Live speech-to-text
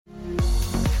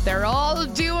They're all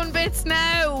doing bits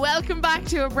now. Welcome back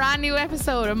to a brand new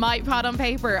episode of My Pod on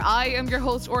Paper. I am your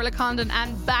host, Orla Condon,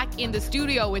 and back in the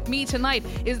studio with me tonight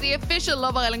is the official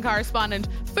Love Island correspondent,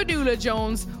 Fionnuala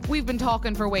Jones. We've been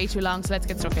talking for way too long, so let's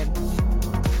get stuck in.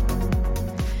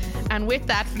 And with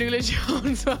that, Fionnuala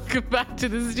Jones, welcome back to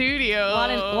the studio.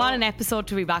 What an episode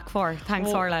to be back for. Thanks,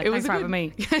 Orla. Thanks for having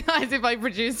me. As if I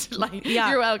produced,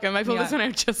 you're welcome. I pulled this one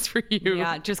out just for you.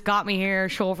 Yeah, just got me here,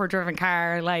 chauffeur-driven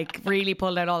car, really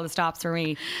pulled out all the stops for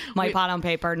me. My Pod on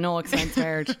Paper, no expense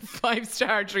spared.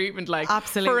 5-star treatment,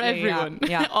 absolutely, for everyone.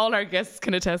 Yeah. All our guests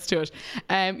can attest to it.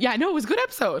 It was a good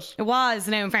episode. It was,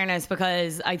 now in fairness,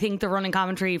 because I think the running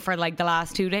commentary for the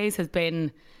last 2 days has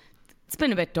been... It's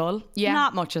been a bit dull. Yeah.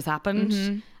 Not much has happened.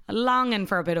 Mm-hmm. Longing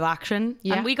for a bit of action.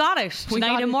 Yeah. And we got it.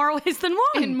 Tonight in more ways than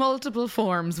one. In multiple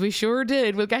forms. We sure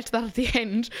did. We'll get to that at the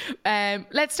end.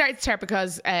 Let's start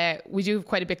because we do have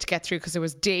quite a bit to get through because there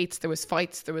was dates, there was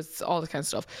fights, there was all this kind of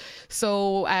stuff.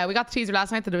 So we got the teaser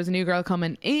last night that there was a new girl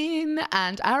coming in,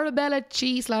 and Arabella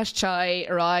Chi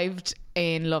arrived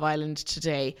in Love Island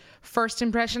today. First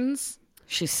impressions?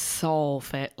 She's so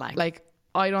fit.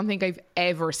 I don't think I've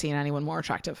ever seen anyone more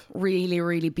attractive. Really,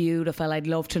 really beautiful. I'd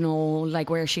love to know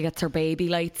where she gets her baby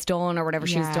lights done or whatever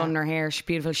she's done in her hair. She's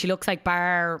beautiful. She looks like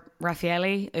Bar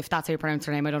Raffaele, if that's how you pronounce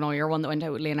her name. I don't know. You're one that went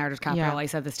out with Leonardo DiCaprio. Yeah. I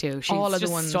said this too. She's all of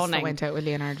just the ones stunning. That went out with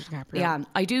Leonardo DiCaprio. Yeah,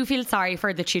 I do feel sorry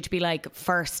for that she'd be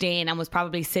first in and was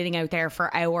probably sitting out there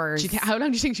for hours. How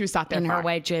long do you think she was sat there in for? her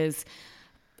wedges?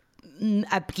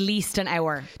 At least an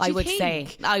hour, I would say.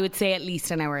 I would say at least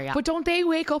an hour, yeah. But don't they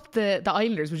wake up the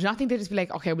Islanders? Would you not think they'd just be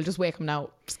like, okay, we'll just wake them now,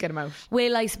 just get them out?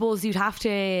 Well, I suppose you'd have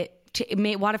to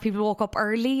what if people woke up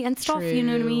early and stuff? True. You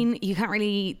know what I mean? You can't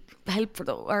really help for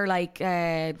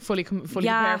fully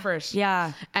prepare for it.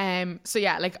 Yeah.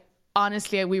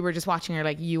 Honestly, we were just watching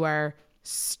her. You are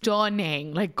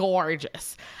stunning,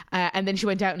 gorgeous, and then she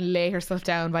went out and lay herself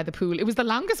down by the pool. It was the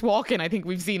longest walk-in I think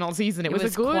we've seen all season. It was a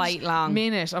good quite long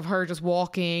minute of her just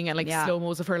walking and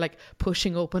slow-mos of her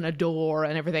pushing open a door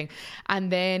and everything.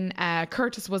 And then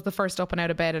Curtis was the first up and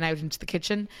out of bed and out into the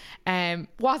kitchen.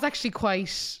 Was actually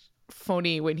quite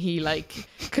funny when he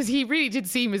because he really did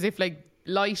seem as if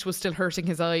light was still hurting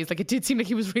his eyes. It did seem like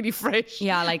he was really fresh.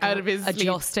 Yeah, out of his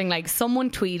adjusting. sleep.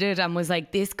 Someone tweeted and was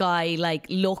this guy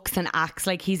looks and acts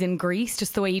like he's in Greece,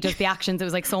 just the way he does the actions.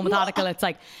 It was so methodical. It's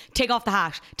take off the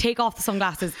hat, take off the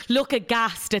sunglasses, look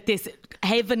aghast at this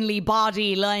heavenly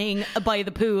body lying by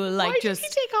the pool. Why did he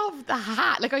take off the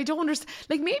hat? I don't understand.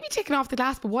 Maybe taking off the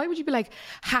glass, but why would you be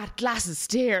hat, glasses,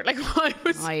 stare? Why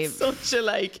was such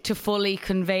a to fully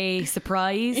convey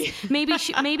surprise? Maybe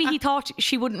he thought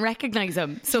she wouldn't recognise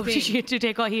him, so he had to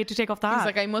take off the hat.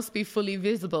 He's I must be fully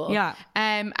visible. Yeah.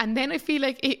 And then I feel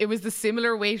it was the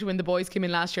similar way to when the boys came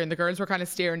in last year and the girls were kind of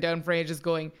staring down for ages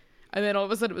going, and then all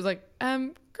of a sudden it was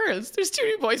girls, there's 2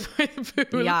 new boys by the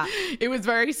pool. Yeah. It was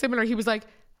very similar. He was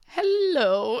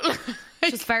hello.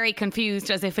 Just very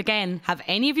confused, as if, again, have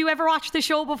any of you ever watched the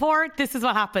show before? This is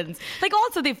what happens.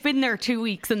 Also, they've been there 2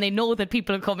 weeks and they know that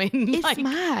people are coming. It's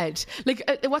mad.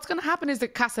 What's going to happen is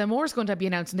that Casa Amor is going to be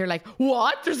announced and they're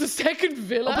what? There's a second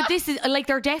villa? Oh, but this is,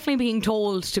 they're definitely being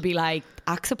told to be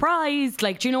act surprised.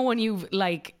 Do you know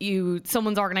when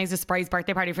someone's organised a surprise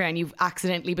birthday party for you and you've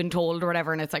accidentally been told or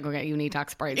whatever, and it's okay, you need to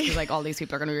act surprised because all these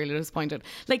people are going to be really disappointed.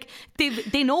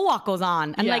 They know what goes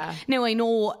on. And now I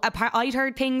know, I'd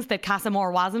heard things that Casa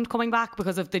Amor wasn't coming back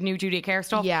because of the new duty of care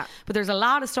stuff. Yeah. But there's a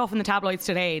lot of stuff in the tabloids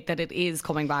today that it is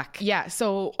coming back. Yeah.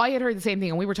 So I had heard the same thing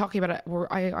and we were talking about it.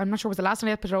 I'm not sure was the last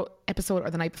night episode or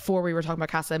the night before we were talking about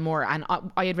Casa Amor, and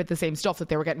I had read the same stuff that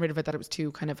they were getting rid of it, that it was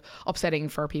too kind of upsetting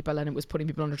for people and it was putting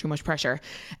people under too much pressure.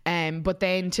 But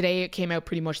then today it came out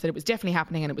pretty much that it was definitely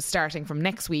happening and it was starting from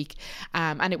next week.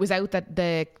 And it was out that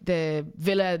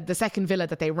the second villa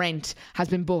that they rent has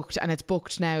been booked, and it's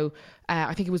booked now.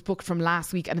 I think it was booked from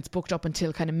last week and it's booked up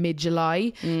until kind of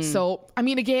mid-July. So,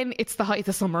 again, it's the height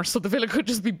of summer, so the villa could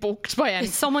just be booked by any.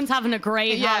 Someone's having a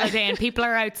great holiday and people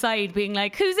are outside being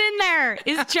who's in there?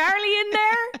 Is Charlie in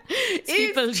there?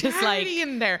 Is Charlie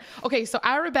in there? Okay, so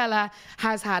Arabella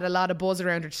has had a lot of buzz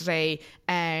around her today.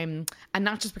 And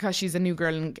not just because she's a new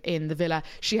girl in the villa,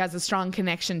 she has a strong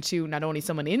connection to not only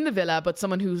someone in the villa, but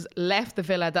someone who's left the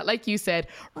villa that, like you said,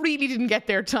 really didn't get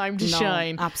their time to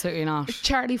shine. Absolutely not.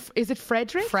 Charlie, is it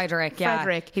Frederick? Frederick, yeah.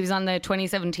 Frederick. He was on the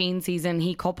 2017 season,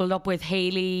 he coupled up with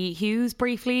Hayley Hughes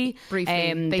briefly.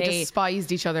 They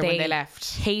despised each other when they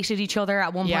left. Hated each other.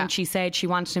 At one point, she said she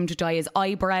wanted him to dye his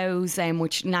eyebrows,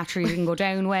 which naturally didn't go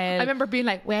down well. I remember being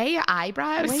like, "Where are your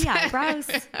eyebrows? Where are your eyebrows?"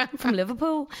 I'm from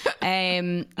Liverpool.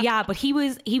 But he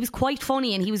was quite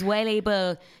funny, and he was well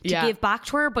able to give back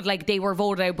to her. But like, they were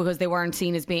voted out because they weren't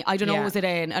seen as being, I don't know, was it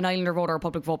an Islander vote or a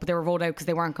public vote? But they were voted out because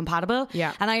they weren't compatible.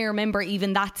 Yeah. And I remember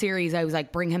even that series, I was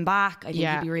like, bring him back. I think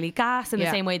he'd be really gas, in the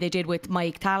same way they did with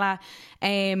Mike Talla.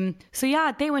 So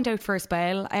yeah, they went out for a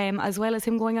spell, as well as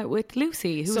him going out with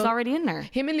Lucy, who was already in there.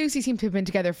 Him and Lucy seem to have been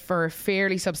together for a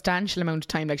fairly substantial amount of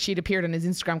time. Like, she'd appeared on his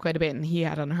Instagram quite a bit, and he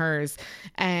had on hers.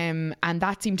 And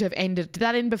that seemed to have ended. Did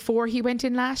that end before he went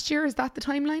in last year? Is that the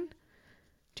timeline?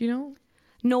 Do you know?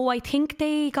 No, I think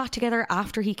they got together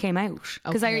after he came out.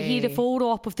 Because he had a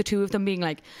photo up of the two of them being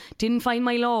like, didn't find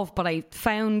my love, but I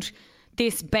found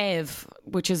this Bev,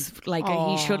 which is like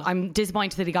I'm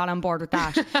disappointed that he got on board with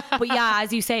that. But yeah,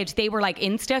 as you said, they were like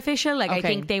Insta official. Like, I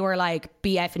think they were like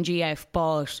BF and GF,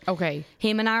 but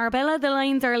him and Arabella, the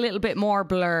lines are a little bit more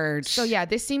blurred. So yeah,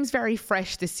 this seems very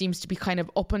fresh. This seems to be kind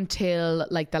of up until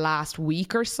like the last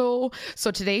week or so.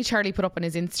 So today Charlie put up on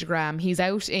his Instagram, he's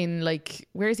out in like,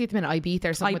 where is he at the minute? Ibiza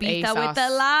or something. Ibiza with the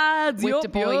lads, with the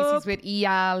boys. He's with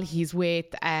Eyal, he's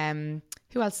with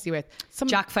who else is he with?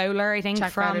 Jack Fowler, I think,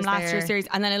 from last year's series.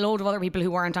 And then a load of other people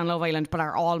who weren't on Love Island but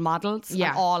are all models. Yeah.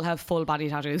 And all have full body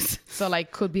tattoos. So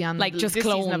like, could be on like just this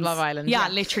clones season of Love Island. Yeah,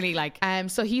 literally like.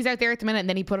 So he's out there at the minute, and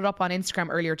then he put it up on Instagram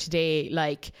earlier today,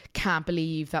 like, can't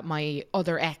believe that my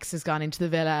other ex has gone into the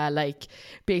villa, like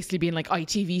basically being like,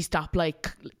 ITV, stop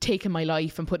like taking my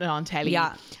life and putting it on telly.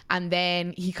 Yeah. And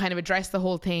then he kind of addressed the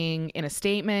whole thing in a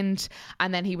statement,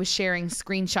 and then he was sharing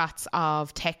screenshots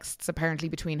of texts apparently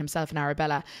between himself and Arabella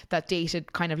that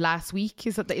dated kind of last week.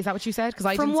 Is that what you said? Because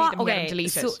I didn't see them get them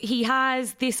deleted. So he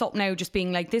has this up now, just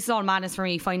being like, this is all madness for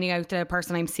me. Finding out the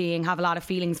person I'm seeing have a lot of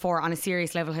feelings for on a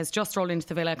serious level has just rolled into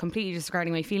the villa, completely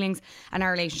disregarding my feelings and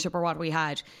our relationship or what we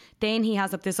had. Then he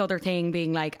has up this other thing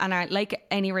being like, and like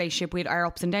any relationship, we had our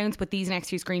ups and downs, but these next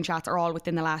few screenshots are all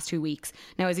within the last 2 weeks.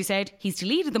 Now, as you said, he's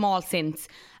deleted them all since.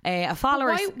 A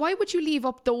follower. Why would you leave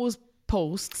up those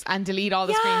posts and delete all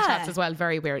the screenshots as well?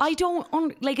 Very weird. I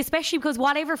don't like, especially because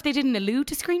whatever if they didn't allude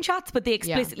to screenshots, but they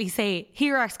explicitly say,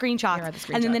 here are screenshots,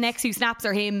 and then the next few snaps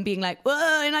are him being like,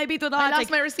 whoa, and I beat with that. I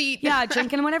lost my receipt. Yeah,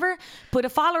 drinking and whatever. But a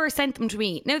follower sent them to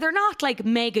me. Now, they're not like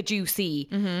mega juicy,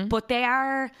 but they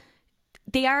are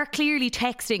clearly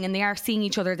texting, and they are seeing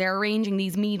each other. They're arranging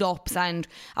these meetups, and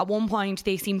at one point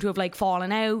they seem to have like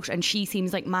fallen out, and she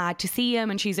seems like mad to see him,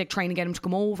 and she's like trying to get him to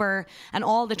come over, and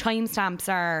all the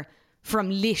timestamps are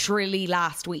from literally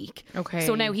last week. Okay.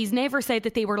 So now he's never said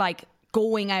that they were like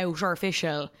going out or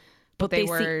official, but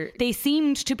they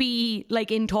seemed to be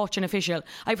like in touch and official.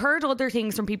 I've heard other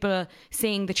things from people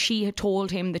saying that she had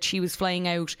told him that she was flying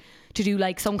out to do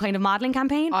like some kind of modelling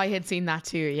campaign. I had seen that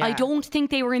too, yeah. I don't think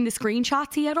they were in the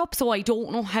screenshots he had up, so I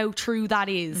don't know how true that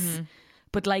is.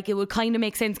 But like, it would kind of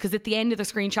make sense, because at the end of the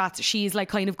screenshots she's like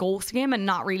kind of ghosting him and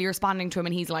not really responding to him,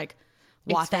 and he's like,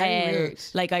 what the hell? Weird.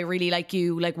 Like, I really like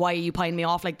you. Like, why are you piling me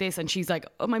off like this? And she's like,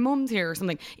 oh, my mum's here or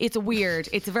something. It's weird.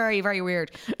 It's very, very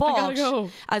weird. But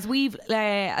as we've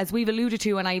alluded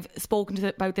to, and I've spoken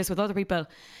about this with other people,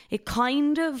 it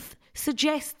kind of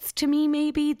suggests to me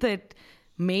maybe that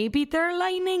maybe they're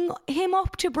lining him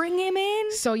up to bring him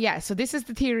in. So yeah, so this is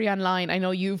the theory online. I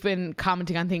know you've been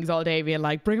commenting on things all day being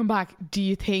like, bring him back. Do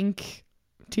you think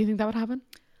that would happen?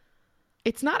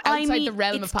 It's not outside the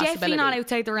realm of possibility. It's definitely not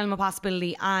outside the realm of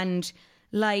possibility. And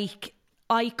like,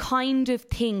 I kind of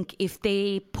think if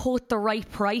they put the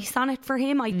right price on it for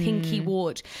him, I think he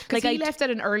would. Because he left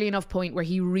at an early enough point where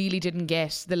he really didn't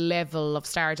get the level of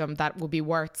stardom that would be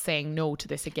worth saying no to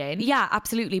this again. Yeah,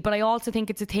 absolutely. But I also think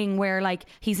it's a thing where like,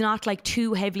 he's not like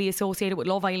too heavily associated with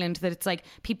Love Island that it's like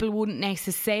people wouldn't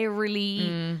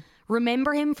necessarily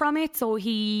remember him from it. So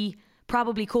he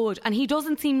probably could. And he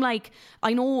doesn't seem like,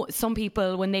 I know some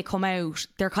people when they come out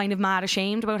they're kind of mad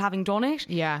ashamed about having done it.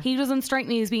 Yeah, he doesn't strike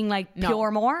me as being like pure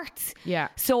morts. Yeah,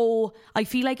 so I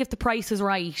feel like if the price is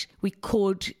right, we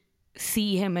could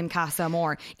see him in Casa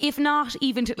Amor. If not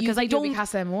even to, because I don't be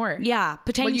Casa Amor. Yeah,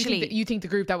 potentially. Well, you think the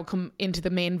group that would come into the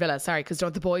main villa? Sorry, because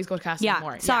don't the boys go to Casa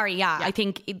Amor? Yeah. I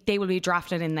think they will be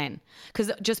drafted in then.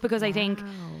 Because I think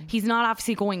he's not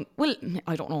obviously going. Well,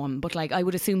 I don't know him, but like I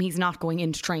would assume he's not going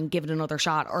in to try and give it another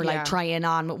shot or like trying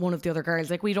on with one of the other girls.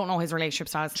 Like we don't know his relationship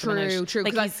status. True.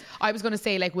 Like I was going to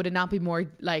say, like, would it not be more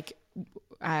like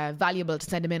valuable to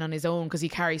send him in on his own because he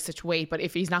carries such weight. But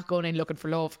if he's not going in looking for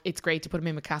love, it's great to put him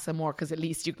in with Casa Amor because at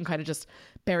least you can kind of just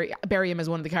bury him as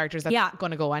one of the characters that's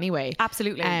going to go anyway.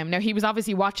 Absolutely. Now he was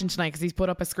obviously watching tonight because he's put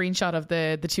up a screenshot of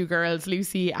the two girls,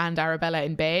 Lucy and Arabella,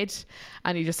 in bed,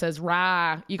 and he just says,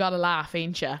 "Rah, you gotta laugh,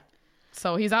 ain't you?"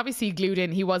 So he's obviously glued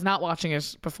in. He was not watching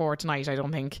it before tonight, I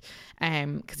don't think,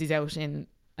 because he's out in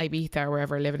Ibiza or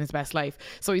wherever, living his best life.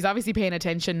 So he's obviously paying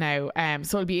attention now.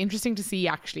 So it'll be interesting to see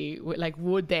actually, like,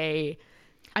 would they...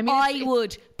 I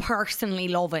would personally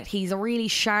love it. He's a really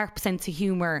sharp sense of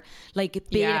humour, like a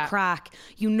bit of crack.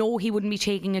 You know he wouldn't be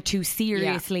taking it too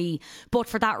seriously, but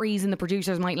for that reason the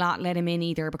producers might not let him in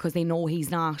either because they know he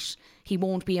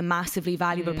won't be a massively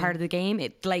valuable part of the game.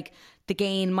 It, like, the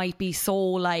gain might be so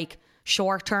like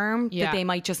short term that they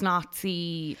might just not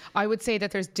see. I would say that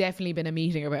there's definitely been a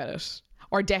meeting about it.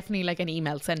 Or definitely like an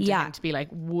email sent to him to be like,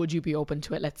 would you be open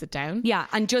to it? Let's sit down. Yeah,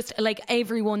 and just like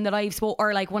everyone that I've spoke,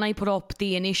 or like when I put up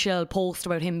the initial post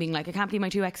about him being like, I can't believe my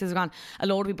 2 exes are gone, a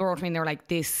load of people wrote to me and they were like,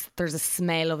 there's a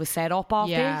smell of a setup off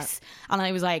this. And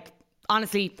I was like,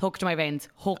 honestly, hook into my veins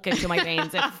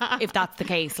if that's the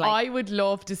case. Like, I would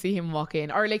love to see him walk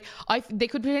in, or like they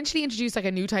could potentially introduce like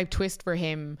a new type twist for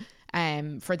him.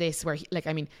 For this, where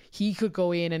he could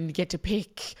go in and get to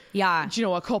pick,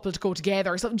 a couple to go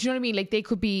together or something. Do you know what I mean? Like they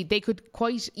could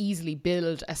quite easily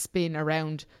build a spin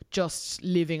around just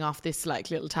living off this like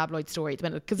little tabloid story at the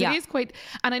minute, because it is quite.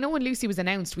 And I know when Lucy was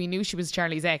announced, we knew she was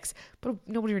Charlie's ex, but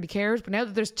nobody really cared. But now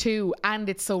that there's two and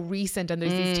it's so recent and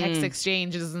there's these text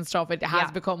exchanges and stuff, it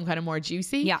has become kind of more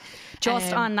juicy. Yeah.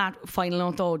 Just on that final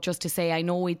note though, just to say, I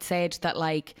know we'd said that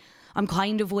like, I'm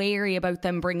kind of wary about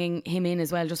them bringing him in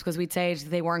as well, just because we'd said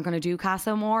they weren't going to do Casa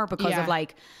Amor because of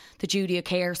like the duty of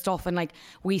care stuff. And like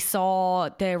we saw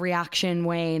the reaction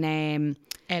when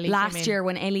last year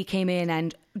when Ellie came in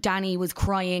and Danny was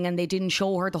crying and they didn't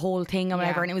show her the whole thing or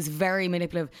whatever, and it was very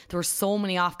manipulative. There were so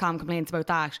many Ofcom complaints about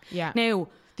that. Yeah. Now,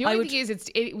 the only thing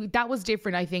is, that was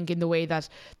different, I think, in the way that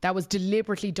was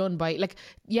deliberately done by, like,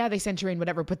 they sent her in,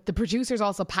 whatever, but the producers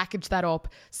also packaged that up,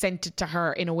 sent it to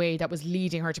her in a way that was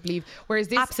leading her to believe. Whereas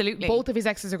this, absolutely, both of his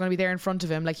exes are going to be there in front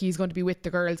of him, like he's going to be with the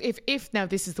girls. If now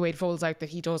this is the way it folds out that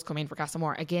he does come in for Casa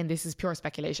Amor, again, this is pure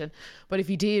speculation. But if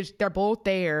he did, they're both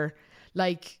there.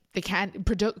 Like,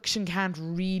 production can't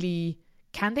really.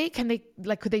 Can they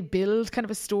like, could they build kind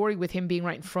of a story with him being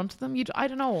right in front of them? I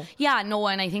don't know. Yeah, no,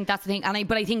 and I think that's the thing.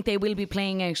 But I think they will be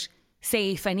playing it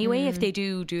safe anyway if they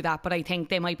do that. But I think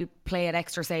they might be play it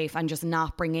extra safe and just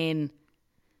not bring in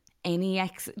any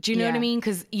ex. Do you know what I mean?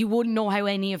 Because you wouldn't know how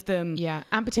any of them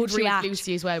and potentially react. With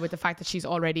Lucy as well, with the fact that she's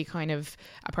already kind of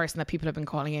a person that people have been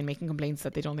calling in making complaints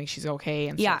that they don't think she's okay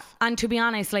and stuff. And to be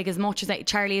honest, like, as much as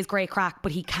Charlie is great crack,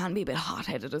 but he can be a bit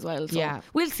hot-headed as well, so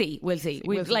we'll see.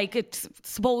 Like, it's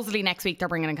supposedly next week they're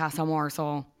bringing in Casa Amor,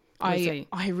 so I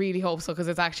really hope so, because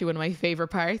it's actually one of my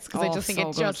favourite parts, because I just think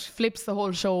it just flips the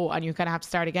whole show and you kind of have to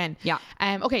start again.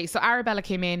 Okay, so Arabella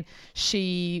came in,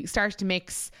 she started to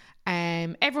mix.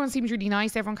 Everyone seemed really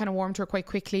nice. Everyone kind of warmed to her quite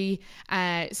quickly.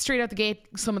 Straight out the gate,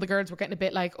 some of the girls were getting a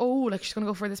bit like, oh, like she's going to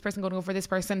go for this person, going to go for this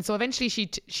person. So eventually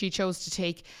she chose to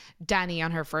take Danny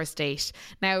on her first date.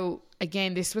 Now,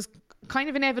 again, this was kind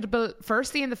of inevitable,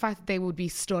 firstly in the fact that they would be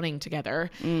stunning together.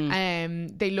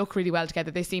 They look really well together.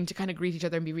 They seem to kind of greet each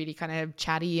other and be really kind of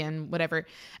chatty and whatever,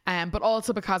 but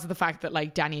also because of the fact that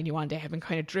like Danny and Yewande have been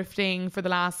kind of drifting for the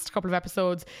last couple of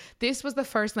episodes. This was the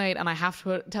first night, and I have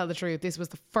to tell the truth, this was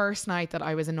the first night that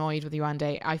I was annoyed with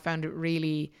Yewande. I found it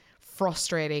really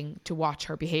frustrating to watch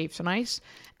her behave tonight.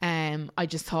 I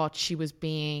just thought she was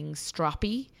being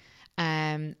stroppy,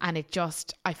 and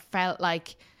I felt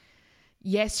like,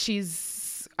 yes,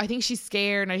 I think she's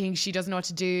scared and I think she doesn't know what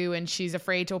to do and she's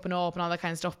afraid to open up and all that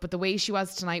kind of stuff. But the way she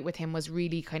was tonight with him was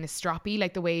really kind of stroppy.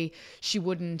 Like the way she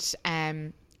wouldn't,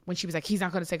 when she was like, he's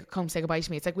not going to come say goodbye to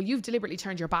me. It's like, well, you've deliberately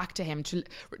turned your back to him to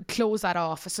close that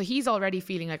off. So he's already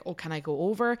feeling like, oh, can I go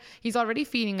over? He's already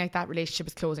feeling like that relationship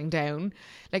is closing down.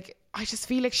 Like, I just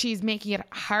feel like she's making it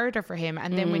harder for him.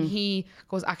 And then when he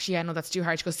goes, actually, I know that's too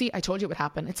hard. She goes, see, I told you it would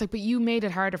happen. It's like, but you made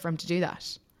it harder for him to do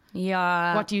that.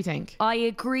 Yeah. What do you think? I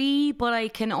agree, but I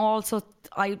think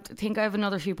I have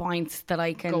another few points that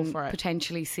I can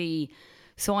potentially see.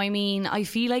 So, I mean, I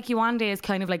feel like Yewande is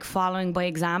kind of like following by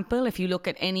example. If you look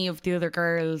at any of the other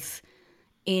girls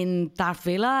in that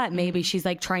villa, maybe she's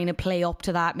like trying to play up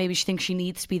to that. Maybe she thinks she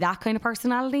needs to be that kind of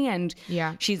personality, and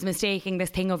she's mistaking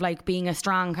this thing of like being a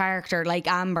strong character like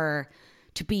Amber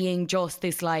to being just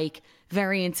this like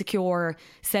very insecure,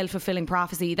 self-fulfilling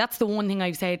prophecy. That's the one thing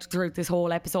I've said throughout this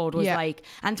whole episode was like,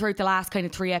 and throughout the last kind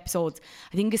of 3 episodes,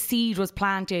 I think a seed was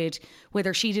planted,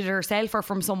 whether she did it herself or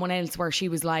from someone else, where she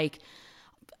was like,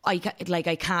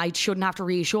 I shouldn't have to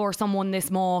reassure someone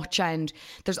this much, and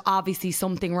there's obviously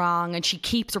something wrong. And she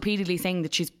keeps repeatedly saying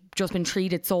that she's just been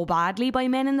treated so badly by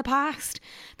men in the past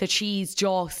that she's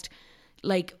just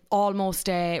like almost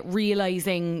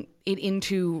realizing it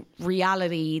into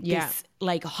reality, this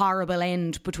like horrible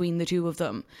end between the two of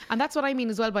them. And that's what I mean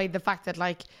as well by the fact that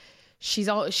like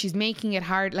she's making it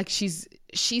hard, like she's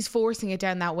forcing it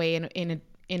down that way in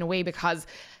a way, because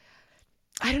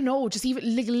I don't know, just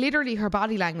even like, literally her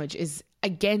body language is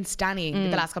against Danny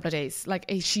the last couple of days. Like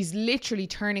she's literally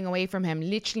turning away from him,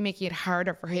 literally making it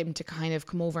harder for him to kind of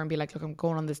come over and be like, look, I'm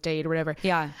going on this date or whatever.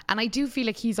 Yeah. And I do feel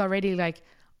like he's already like,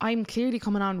 I'm clearly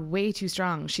coming on way too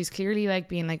strong. She's clearly like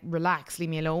being like, relax, leave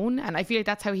me alone. And I feel like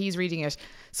that's how he's reading it.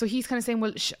 So he's kind of saying,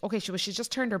 well, she's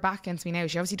just turned her back against me now.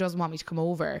 She obviously doesn't want me to come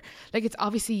over. Like it's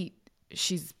obviously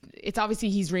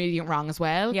he's reading it wrong as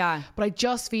well. Yeah. But I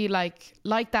just feel like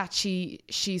that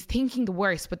she's thinking the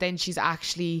worst, but then she's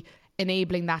actually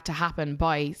enabling that to happen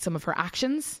by some of her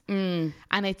actions. And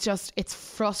it's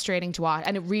frustrating to watch,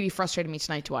 and it really frustrated me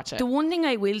tonight to watch it. The one thing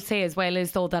I will say as well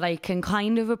is though that I can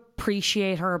kind of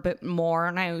appreciate her a bit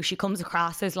more now. She comes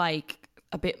across as like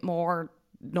a bit more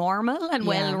normal and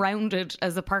well-rounded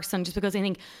as a person, just because I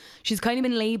think she's kind of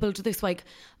been labelled this like,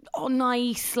 oh,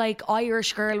 nice, like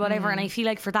Irish girl, whatever. And I feel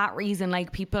like for that reason,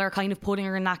 like people are kind of putting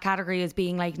her in that category as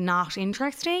being like not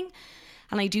interesting.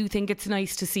 And I do think it's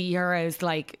nice to see her as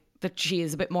like that she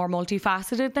is a bit more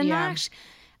multifaceted than that.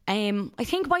 I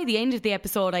think by the end of the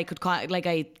episode, I could like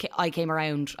I came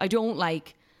around. I don't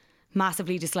like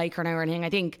massively dislike her now or anything.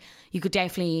 I think you could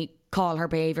definitely call her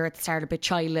behaviour at the start a bit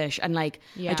childish, and like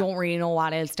I don't really know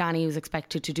what else Danny was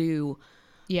expected to do.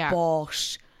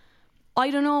 But I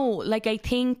don't know. Like I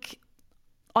think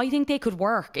they could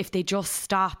work if they just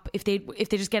stop, if they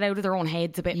just get out of their own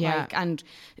heads a bit, like, and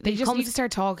they just need to start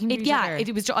talking to each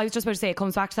other. I was just about to say, it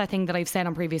comes back to that thing that I've said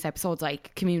on previous episodes,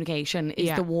 like communication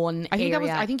is the one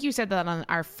area. I think you said that on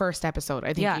our first episode.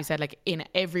 I think you said like in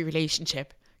every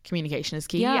relationship, communication is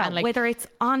key. Yeah, and like whether it's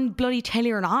on bloody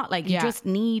telly or not, like you just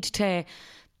need to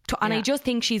and I just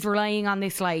think she's relying on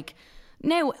this, like,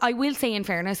 now I will say in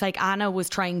fairness, like Anna was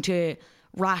trying to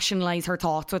rationalize her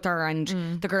thoughts with her,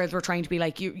 and the girls were trying to be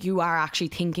like, you are actually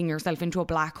thinking yourself into a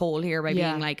black hole here by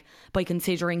being like, by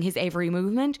considering his every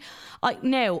movement.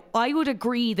 Now I would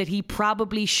agree that he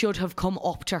probably should have come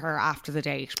up to her after the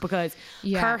date, because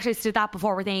Curtis did that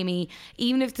before with Amy,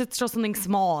 even if it's just something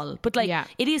small, but like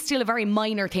it is still a very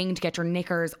minor thing to get your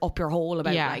knickers up your hole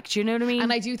about, like, do you know what I mean?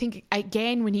 And I do think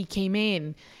again when he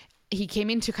came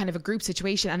into kind of a group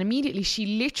situation, and immediately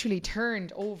she literally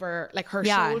turned over like her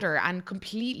shoulder and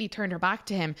completely turned her back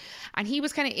to him. And he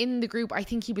was kind of in the group. I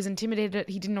think he was intimidated.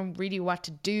 He didn't know really what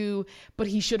to do, but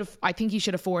I think he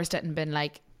should have forced it and been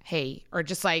like, hey, or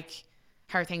just like,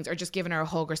 how are things, or just given her a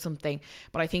hug or something.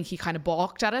 But I think he kind of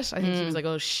balked at it. I think he was like,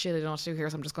 oh shit, I don't know what to do here,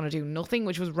 so I'm just going to do nothing,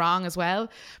 which was wrong as well.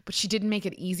 But she didn't make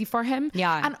it easy for him.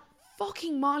 And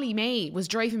fucking Molly May was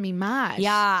driving me mad.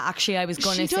 Yeah, actually, I was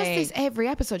going to say, she does this every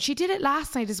episode. She did it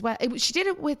last night as well. She did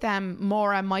it with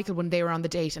Maura and Michael when they were on the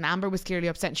date, and Amber was clearly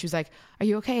upset, and she was like, are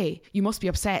you okay? You must be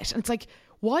upset. And it's like,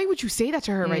 why would you say that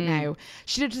to her right now?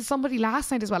 She did it to somebody last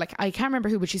night as well. Like, I can't remember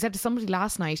who, but she said to somebody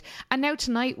last night. And now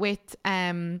tonight with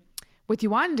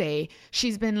Yewande,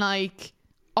 she's been like,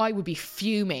 I would be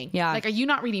fuming. Like, are you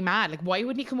not really mad? Like, why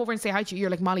wouldn't he come over and say hi to you? You're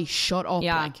like, Molly, shut up.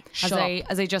 Like, shut up.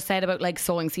 As I just said about like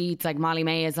sowing seeds, like Molly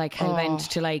May is like hell-bent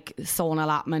to like sow an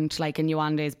allotment like in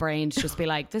Yewande's brain to just be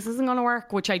like, this isn't going to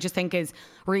work, which I just think is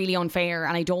really unfair.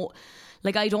 And I don't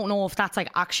know if that's like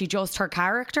actually just her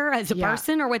character as a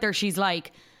person, or whether she's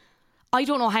like, I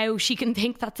don't know how she can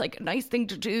think that's like a nice thing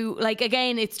to do. Like,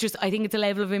 again, it's just, I think it's a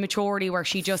level of immaturity where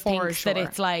she just thinks that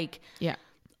it's like,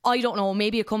 I don't know,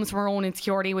 maybe it comes from her own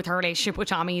insecurity with her relationship with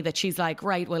Tommy, that she's like,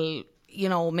 right, well, you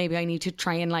know, maybe I need to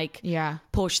try and like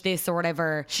push this or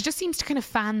whatever. She just seems to kind of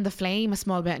fan the flame a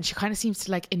small bit, and she kind of seems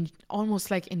to like almost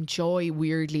like enjoy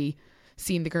weirdly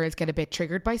seeing the girls get a bit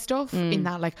triggered by stuff, in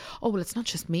that like, oh well, it's not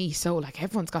just me, so like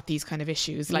everyone's got these kind of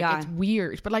issues, like it's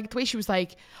weird. But like the way she was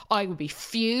like, I would be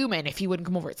fuming if he wouldn't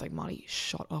come over, it's like, Molly,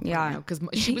 shut up right now, because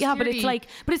she was but it's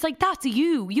like that's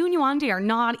you and Yewande are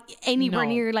not anywhere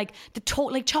near like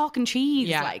like chalk and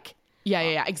cheese. like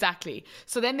yeah, exactly.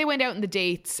 So then they went out on the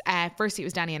dates. Firstly it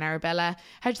was Danny and Arabella.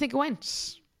 How do you think it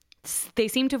went? They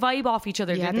seemed to vibe off each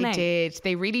other, didn't they? They did,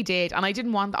 they really did. And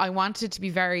I wanted it to be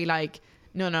very like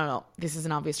no, this is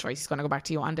an obvious choice. He's going to go back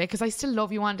to Yewande, because I still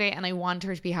love Yewande and I want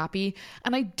her to be happy.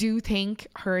 And I do think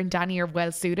her and Danny are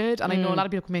well suited. And I know a lot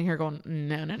of people come in here going,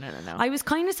 no. I was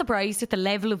kind of surprised at the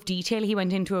level of detail he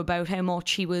went into about how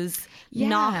much he was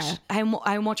not,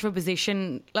 how much of a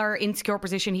position or insecure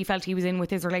position he felt he was in with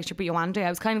his relationship with Yewande. I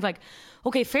was kind of like,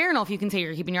 okay, fair enough. You can say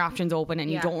you're keeping your options open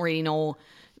and you don't really know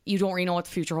what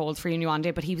the future holds for you and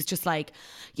Yewande. But he was just like,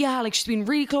 yeah, like she's been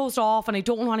really closed off and I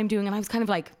don't know what I'm doing. And I was kind of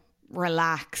like,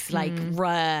 relax. And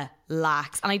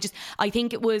I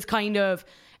think it was kind of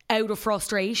out of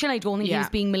frustration. I don't think he was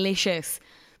being malicious,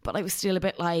 but I was still a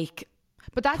bit like,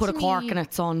 but that put a cork in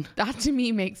it, son. That to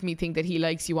me makes me think that he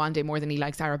likes Yewande more than he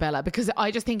likes Arabella, because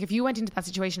I just think if you went into that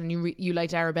situation and you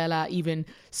liked Arabella even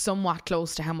somewhat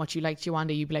close to how much you liked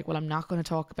Yewande, you'd be like, well, I'm not going to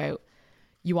talk about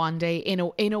Yewande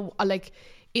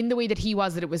in the way that he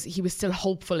was, he was still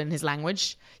hopeful in his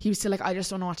language. He was still like, I just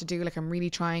don't know what to do. Like, I'm really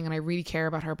trying and I really care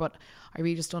about her, but I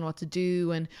really just don't know what to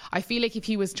do. And I feel like if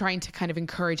he was trying to kind of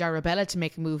encourage Arabella to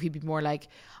make a move, he'd be more like,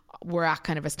 we're at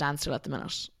kind of a standstill at the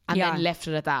minute. And then left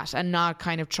it at that and not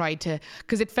kind of tried to,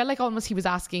 because it felt like almost he was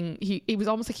asking, it was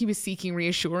almost like he was seeking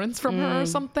reassurance from her or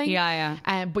something.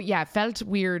 But yeah, it felt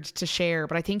weird to share.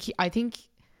 But I think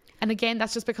and again,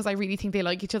 that's just because I really think they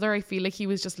like each other. I feel like he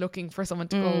was just looking for someone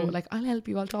to go like, I'll help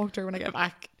you, I'll talk to her when I get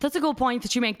back. That's a good point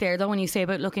that you make there though, when you say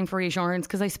about looking for reassurance,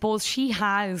 because I suppose she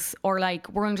has, or like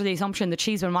we're under the assumption that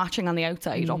she's been watching on the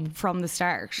outside up from the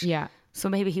start. Yeah. So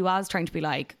maybe he was trying to be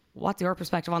like, what's your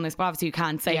perspective on this? But obviously you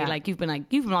can't say like you've been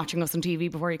watching us on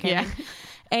TV before you came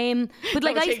in. But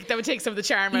like that would take some of the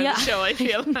charm out of the show, I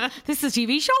feel. This is a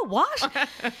TV show? What?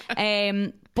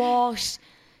 But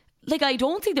like I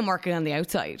don't see them working on the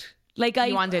outside. Like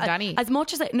Yewande and Danny. As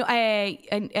much as not Yewande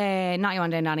and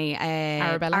Danny,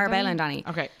 Arabella and Danny.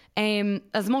 Okay.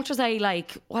 As much as I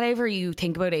like whatever you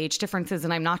think about age differences,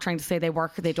 and I'm not trying to say they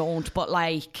work or they don't, but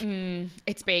like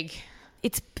it's big.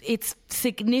 It's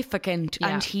significant,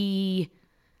 and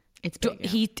it's big,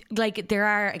 he like there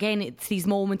are again it's these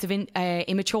moments of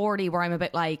immaturity where I'm a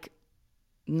bit like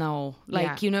no,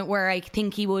 like you know, where I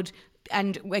think he would,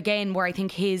 and again where I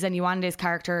think his and Yewande's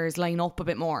characters line up a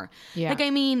bit more. Like I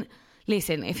mean,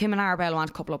 listen, if him and Arabella want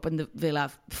to couple up in the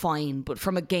villa, fine, but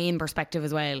from a game perspective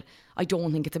as well, I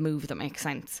don't think it's a move that makes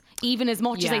sense. Even as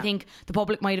much as I think the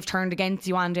public might have turned against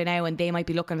Yewande now and they might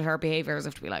be looking at her behaviour as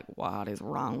if to be like, what is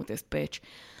wrong with this bitch?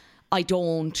 I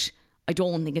don't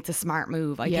think it's a smart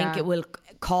move. I think it will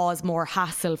cause more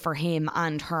hassle for him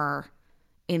and her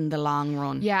in the long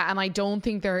run. Yeah, and I don't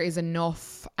think there is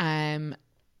enough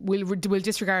we'll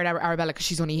disregard Arabella because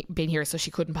she's only been here, so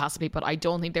she couldn't possibly, but I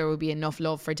don't think there will be enough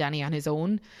love for Danny on his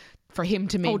own for him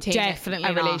to maintain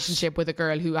a relationship with a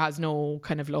girl who has no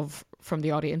kind of love from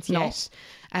the audience yet.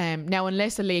 Now,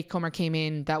 unless a latecomer came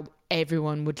in that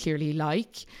everyone would clearly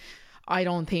like, I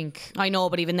don't think... I know,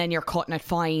 but even then you're cutting it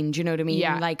fine, do you know what I mean?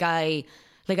 Yeah. Like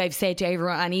I've said to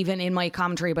everyone, and even in my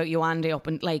commentary about Yewande up,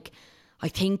 and like, I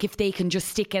think if they can just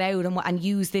stick it out and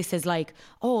use this as like,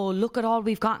 oh, look at all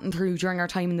we've gotten through during our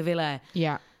time in the villa.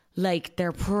 Yeah. Like,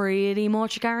 they're pretty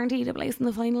much guaranteed a place in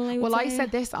the final, I would say. I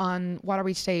said this on, what are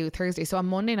we today, Thursday? So on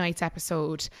Monday night's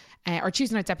episode, or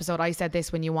Tuesday night's episode, I said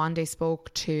this when Yewande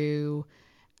spoke to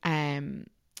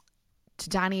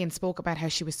Danny and spoke about how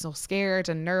she was so scared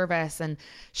and nervous and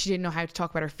she didn't know how to talk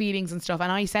about her feelings and stuff.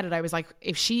 And I said it, I was like,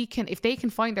 if they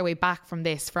can find their way back from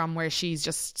this, from where she's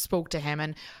just spoke to him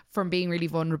and from being really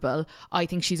vulnerable, I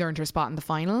think she's earned her spot in the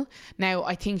final. Now,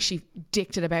 I think she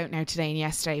dicked it about now today and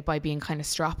yesterday by being kind of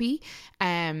stroppy.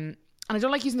 And I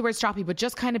don't like using the word stroppy, but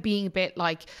just kind of being a bit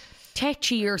like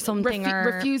tetchy or something,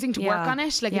 refusing to work on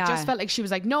it. Like it just felt like she was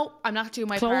like, no, I'm not doing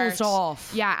my part. Closed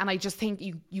off. Yeah, and I just think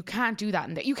you can't do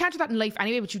that. You can't do that in life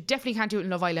anyway, but you definitely can't do it in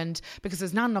Love Island because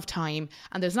there's not enough time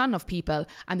and there's not enough people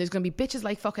and there's going to be bitches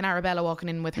like fucking Arabella walking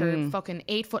in with her fucking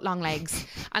 8 foot long legs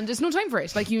and there's no time for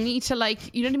it. Like you need to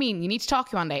you know what I mean? You need to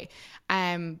talk one day.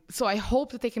 So I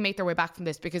hope that they can make their way back from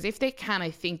this, because if they can, I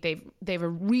think they've a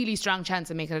really strong chance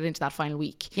of making it into that final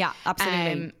week. Yeah,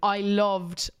 absolutely. I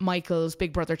loved Michael's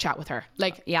Big Brother chat with her.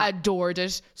 Adored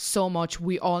it so much.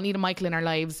 We all need a Michael in our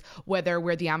lives, whether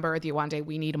we're the Amber or the Yewande,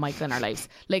 we need a Michael in our lives.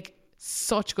 Like,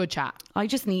 such good chat. I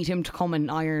just need him to come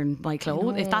and iron my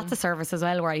clothes. If that's a service as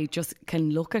well, where I just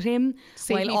can look at him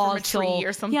save me from a tree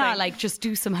or something. Yeah, like just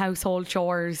do some household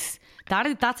chores.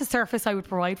 That's a service I would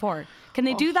provide for. Can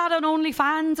they do that on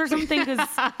OnlyFans or something? Because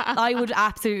I would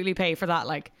absolutely pay for that.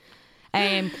 Like,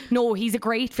 no, he's a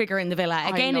great figure in the villa.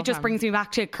 Again, it just brings me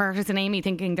back to Curtis and Amy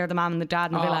thinking they're the mum and the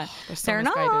dad in the villa. They're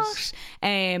not.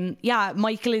 Yeah,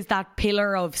 Michael is that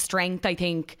pillar of strength, I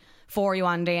think, for you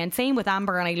one day. And same with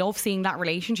Amber, and I love seeing that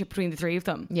relationship between the three of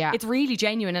them. Yeah. It's really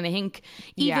genuine, and I think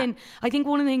I think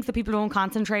one of the things that people don't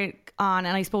concentrate on,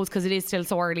 and I suppose because it is still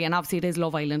so early, and obviously it is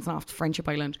Love Island, it's not Friendship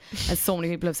Island, as so many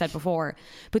people have said before,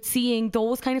 but seeing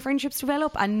those kind of friendships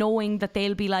develop and knowing that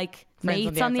they'll be like Friends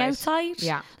mates on the outside.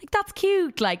 Yeah. Like, that's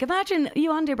cute. Like, imagine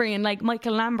you and bringing like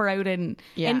Michael and Amber out in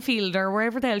Enfield or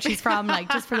wherever the hell she's from, like,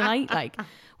 just for the night. Like,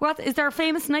 what is there a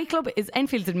famous nightclub? Is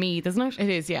Enfield's in Meath, isn't it? It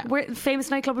is, yeah. Where famous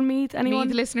nightclub in Meath? Anyone?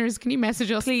 Meath listeners, can you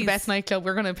message us Please. the best nightclub?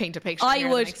 We're going to paint a picture. I here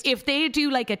would, next. if they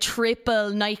do like a triple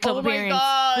nightclub Oh my appearance,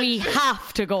 God. we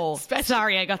have to go.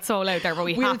 Sorry, I got so loud there, but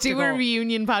We'll have to do go. a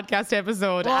reunion podcast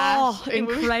episode. Oh,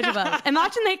 incredible.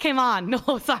 Imagine they came on.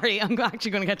 No, sorry, I'm actually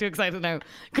going to get too excited now.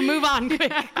 Can move on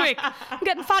quick. I'm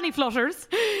getting fanny flutters.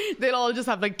 They'll all just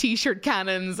have like t-shirt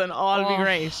cannons and all be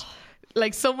great.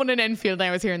 Like someone in Enfield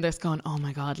now is hearing this going, oh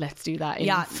my God, let's do that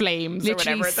in flames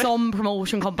literally or whatever. Some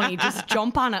promotion company just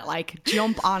jump on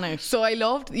it. So I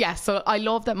loved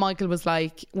that Michael was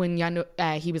like, when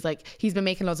he was like, he's been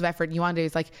making lots of effort, and Yewande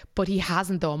is like, but he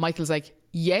hasn't though. Michael's like,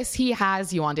 yes, he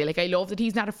has, Yewande. Like, I love that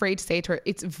he's not afraid to say it to her.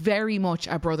 It's very much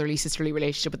a brotherly, sisterly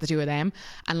relationship with the two of them.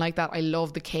 And like that, I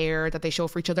love the care that they show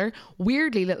for each other.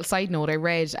 Weirdly, little side note, I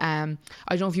read, I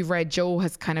don't know if you've read, Joe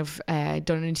has kind of done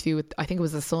an interview with, I think it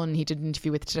was The Sun, he did an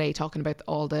interview with today talking about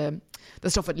all the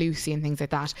stuff with Lucy and things like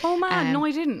that. Oh man, no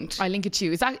I didn't. I link it to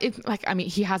you. Is that it? Like, I mean,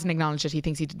 he hasn't acknowledged it. He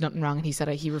thinks he did nothing wrong, and he said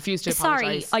he refused to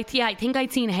apologise. Sorry, I think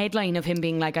I'd seen a headline of him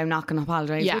being like, I'm not going to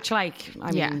apologise, which like,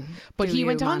 I mean, but he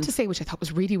went on to say, which I thought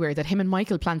was really weird, that him and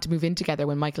Michael plan to move in together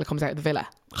when Michael comes out of the villa.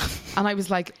 And I was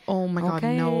like, oh my God,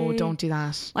 no, don't do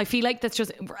that. I feel like that's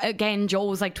just, again,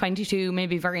 Joe's like 22,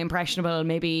 maybe very impressionable,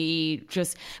 maybe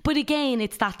just, but again,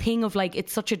 it's that thing of like,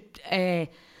 it's such a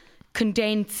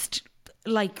condensed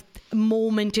like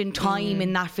moment in time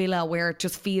in that villa where it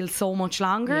just feels so much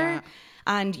longer.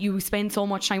 And you spend so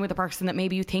much time with a person that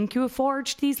maybe you think you have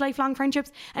forged these lifelong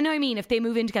friendships. And now, I mean, if they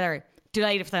move in together,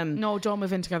 delighted for them. No, don't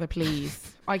move in together,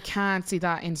 please. I can't see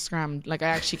that Instagram. Like, I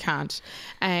actually can't.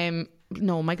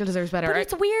 No, Michael deserves better. But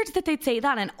it's weird that they'd say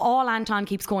that, and all Anton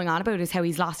keeps going on about is how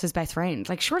he's lost his best friend.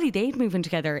 Like, surely they'd move in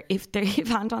together if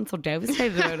Anton's so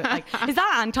devastated about it. Like, is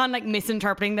that Anton like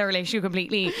misinterpreting their relationship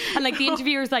completely? And like the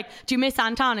interviewer's like, do you miss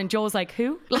Anton? And Joe's like,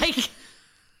 who? Like,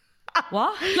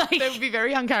 what? Like, that would be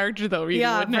very on character though, really.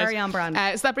 Yeah, wouldn't very it? on brand.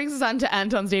 So that brings us on to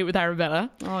Anton's date with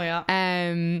Arabella. Oh yeah.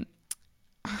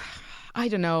 I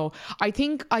don't know. I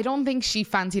don't think she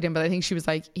fancied him, but I think she was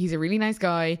like, he's a really nice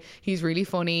guy. He's really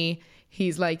funny.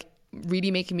 He's like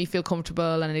really making me feel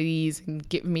comfortable and at ease and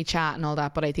giving me chat and all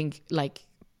that. But I think like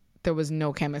there was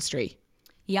no chemistry.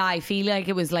 Yeah, I feel like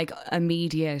it was like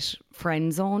immediate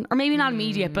friend zone, or maybe not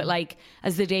immediate, but like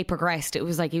as the day progressed, it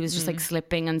was like he was just like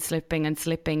slipping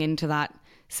into that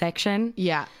section.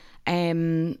 Yeah.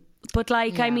 But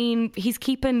like, I mean, he's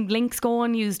keeping links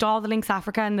going, used all the Links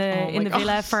Africa in the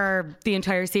villa for the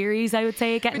entire series, I would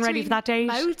say, getting ready for that date.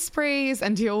 Mouth sprays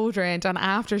and deodorant and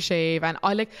aftershave. And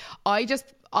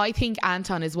I think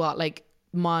Anton is what, like,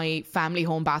 my family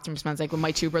home bathroom smells like when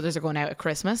my two brothers are going out at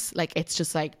Christmas. Like, it's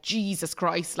just like, Jesus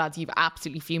Christ, lads, you've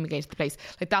absolutely fumigated the place.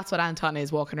 Like, that's what Anton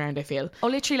is walking around, I feel. Oh,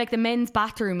 literally like the men's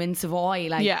bathroom in Savoy,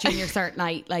 like junior cert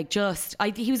night, like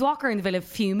he was walking around the villa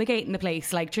fumigating the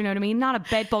place, like, do you know what I mean? Not a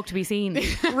bed bug to be seen.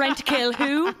 Rent to kill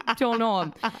who? Don't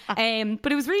know him.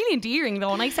 But it was really endearing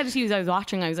though, and I said it to you as I was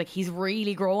watching, I was like, he's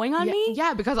really growing on me.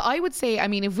 Yeah, because I would say, I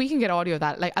mean, if we can get audio of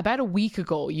that, like about a week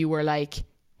ago you were like,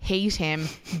 hate him,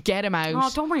 get him out. Oh,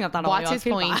 don't bring up that audio. What's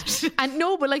his point? And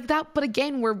no, but like that, but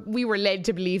again, we were led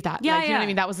to believe that. Yeah, like, you know what I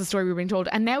mean? That was the story we were being told.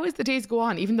 And now as the days go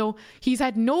on, even though he's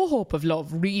had no hope of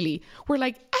love, really, we're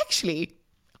like, actually,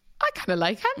 I kind of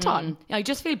like Anton. I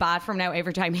just feel bad for him now.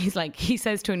 Every time he's like, he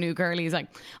says to a new girl, he's like,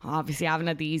 oh, obviously I haven't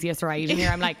had the easiest ride in here.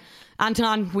 I'm like,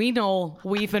 Anton, we know,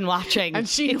 we've been watching. And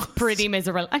she knows. It's pretty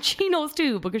miserable. And she knows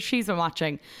too, because she's been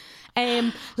watching.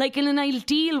 Like in an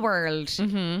ideal world,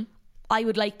 I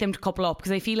would like them to couple up,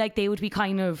 because I feel like they would be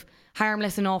kind of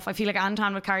harmless enough. I feel like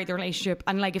Anton would carry the relationship,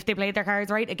 and like if they played their cards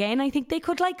right, again, I think they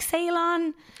could like sail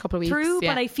on couple of weeks, through.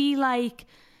 yeah. But I feel like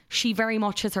she very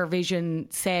much has her vision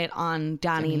set on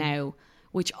Danny now,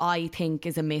 which I think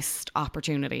is a missed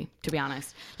opportunity, to be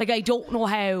honest. Like, I don't know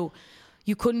how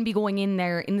you couldn't be going in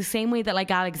there in the same way that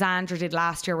like Alexandra did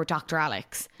last year with Dr.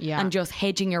 Alex, and just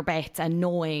hedging your bets and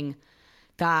knowing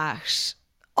that,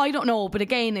 I don't know, but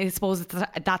again, I suppose it's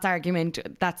that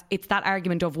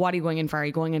argument of what are you going in for? Are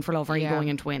you going in for love, or are you going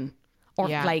in to win? Or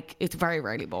like, it's very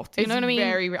rarely both. You know what I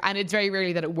mean? And it's very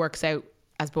rarely that it works out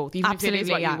as both, even if it is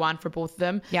what you want for both of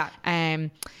them. Yeah,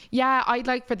 I'd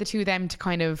like for the two of them to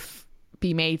kind of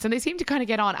be mates, and they seem to kind of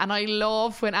get on. And I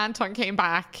love when Anton came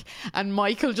back and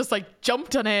Michael just like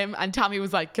jumped on him, and Tommy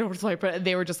was like, get over to the side, and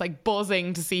they were just like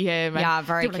buzzing to see him. And Yeah,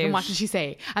 very they were like, cute. and what did she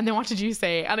say? And then what did you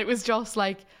say? And it was just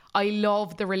like, I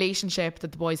love the relationship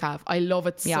that the boys have. I love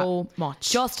it so much.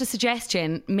 Just a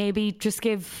suggestion, maybe just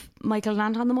give Michael and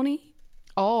Anton the money.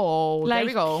 Oh, Like, there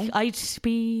we go. I'd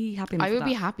be happy with I would that.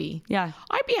 be happy. Yeah.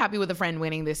 I'd be happy with a friend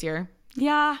winning this year.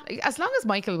 Yeah. As long as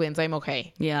Michael wins, I'm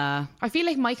okay. Yeah. I feel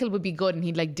like Michael would be good and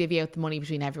he'd like divvy out the money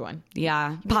between everyone.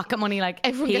 Yeah. Pocket money, like,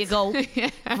 Everyone here you gets- go.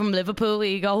 Yeah. From Liverpool,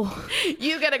 here you go.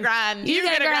 You get a grand. You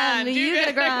get a grand. You get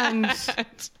a grand.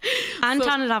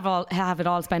 Anton would have it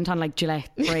all spent on like Gillette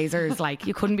razors. Like,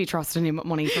 you couldn't be trusting him with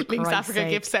money for Links Christ's Africa sake.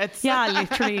 gift sets. Yeah,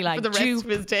 literally, like For the rest of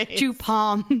his days. Dew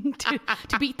palm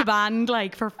to beat the band,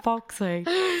 like, for fuck's sake.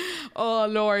 Oh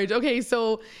Lord. Okay,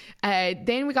 so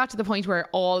then we got to the point where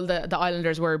all the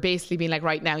Islanders were basically being like,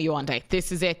 right now, Yuande,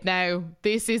 this is it now.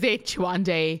 This is it,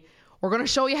 Yuande. We're going to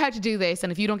show you how to do this,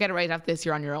 and if you don't get it right after this,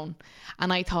 you're on your own.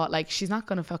 And I thought, like, she's not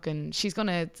going to she's going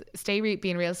to stay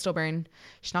being real stubborn.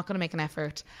 She's not going to make an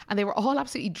effort. And they were all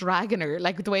absolutely dragging her,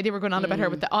 like the way they were going on about her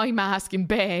with the eye mask in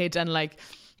bed, and like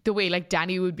the way like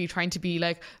Danny would be trying to be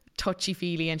like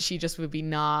touchy-feely and she just would be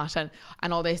not, and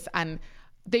all this. And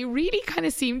they really kind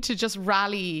of seemed to just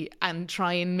rally and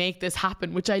try and make this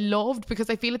happen, which I loved, because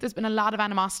I feel like there's been a lot of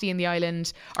animosity in the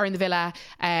island or in the villa.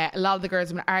 A lot of the girls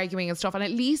have been arguing and stuff, and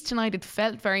at least tonight it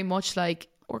felt very much like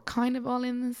we're kind of all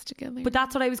in this together. But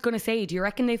that's what I was going to say. Do you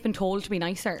reckon they've been told to be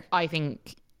nicer? I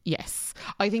think yes.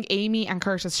 I think Amy and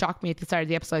Curtis shocked me at the start of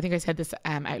the episode. I think I said this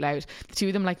out loud. The two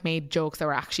of them like made jokes that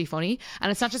were actually funny,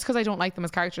 and it's not just because I don't like them as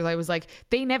characters. I was like,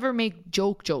 they never make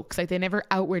jokes. Like, they never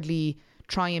outwardly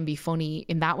try and be funny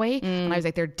in that way. And I was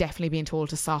like, they're definitely being told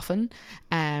to soften.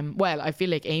 Well, I feel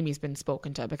like Amy's been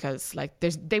spoken to, because like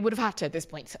they would have had to at this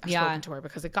point have spoken to her,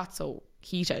 because it got so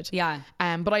heated. Yeah.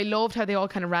 But I loved how they all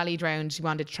kind of rallied round. She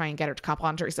wanted to try and get her to cop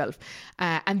onto herself.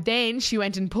 And then she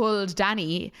went and pulled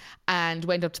Danny and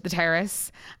went up to the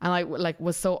terrace. And I like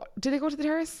was so... Did they go to the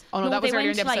terrace? Oh no, that was they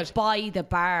earlier in went the to episode. like by the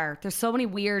bar. There's so many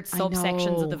weird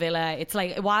subsections of the villa. It's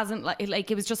like, it wasn't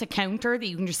like it was just a counter that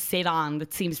you can just sit on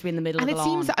that seems to be in the middle And of the it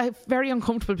lawn. seems a very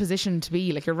uncomfortable position to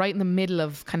be. Like, you're right in the middle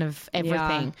of kind of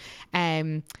everything.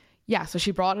 Yeah, so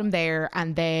she brought him there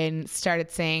and then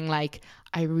started saying like,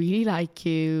 I really like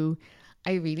you.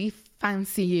 I really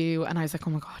fancy you. And I was like, oh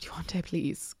my God, you want to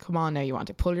please? Come on now, you want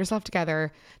to pull yourself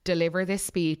together, deliver this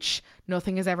speech.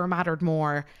 Nothing has ever mattered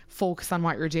more. Focus on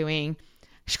what you're doing.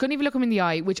 She couldn't even look him in the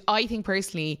eye, which I think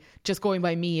personally, just going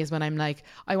by me, is when I'm like,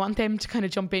 I want them to kind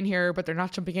of jump in here, but they're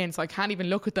not jumping in, so I can't even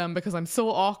look at them because I'm so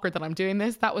awkward that I'm doing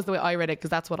this. That was the way I read it,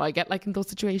 because that's what I get like in those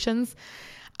situations.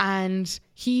 And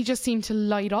he just seemed to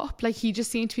light up. Like, he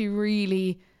just seemed to be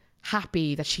really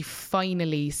happy that she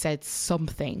finally said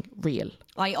something real.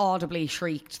 I audibly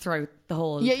shrieked throughout the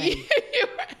whole Yeah, thing.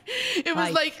 it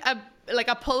was like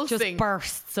a pulsing. Just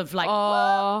bursts of like,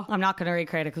 Oh. I'm not going to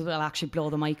recreate it because we'll actually blow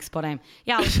the mics. But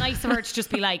yeah, it was nice of her to just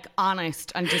be like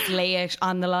honest and just lay it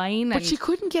on the line. But and, she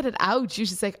couldn't get it out. She was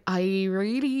just like, I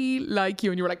really like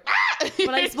you. And you were like, ah! but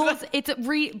I suppose it's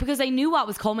because I knew what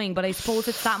was coming. But I suppose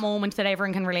it's that moment that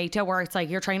everyone can relate to, where it's like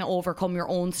you're trying to overcome your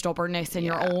own stubbornness and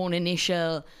your own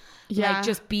initial, like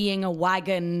just being a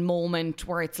wagon moment,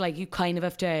 where it's like you kind of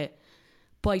have to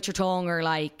bite your tongue or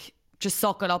like just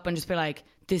suck it up and just be like,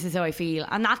 this is how I feel.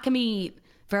 And that can be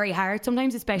very hard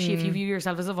sometimes, especially if you view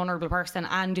yourself as a vulnerable person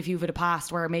and if you've had a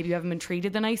past where maybe you haven't been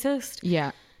treated the nicest.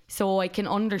 Yeah. So I can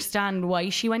understand why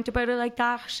she went about it like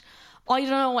that. I don't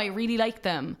know, I really like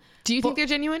them. Do you think they're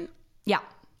genuine? Yeah.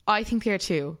 I think they're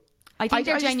too. I think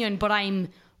they're just- genuine, but I'm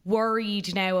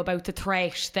worried now about the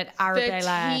threat that The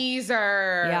Arabella,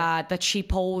 teaser. that she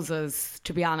poses,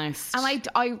 to be honest.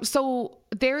 And so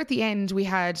there at the end, we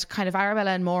had kind of Arabella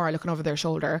and Maura looking over their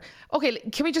shoulder. Okay,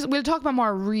 we'll talk about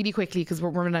Maura really quickly because we're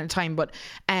running out of time. But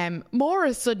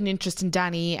Maura's sudden interest in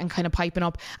Danny and kind of piping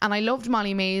up. And I loved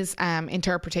Molly May's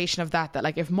interpretation of that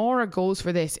like, if Maura goes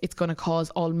for this, it's going to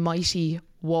cause almighty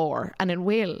war. And it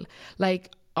will.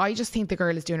 Like, I just think the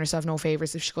girl is doing herself no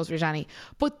favours if she goes for Danny.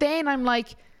 But then I'm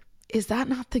like, is that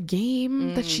not the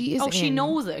game that she is in? she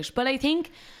knows it. But I think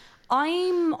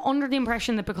I'm under the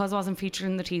impression that because it wasn't featured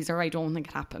in the teaser, I don't think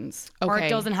it happens. Or it Okay.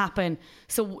 doesn't happen.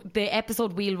 So the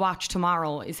episode we'll watch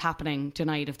tomorrow is happening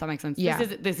tonight, if that makes sense. Yeah.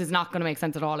 This is not going to make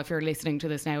sense at all if you're listening to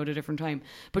this now at a different time.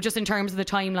 But just in terms of the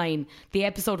timeline, the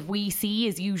episode we see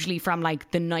is usually from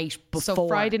like the night before. So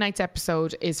Friday night's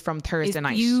episode is from Thursday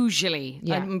night. Usually.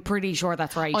 Yeah. I'm pretty sure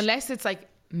that's right. Unless it's like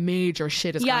major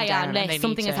shit has gone down. and they unless need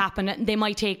something has to- happened, they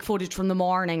might take footage from the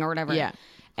morning or whatever. Yeah.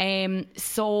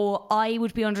 So I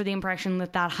would be under the impression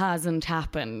that hasn't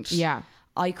happened. Yeah.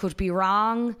 I could be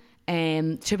wrong.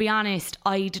 To be honest,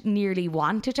 I'd nearly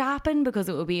want it to happen because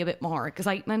it would be a bit more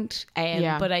excitement.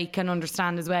 But I can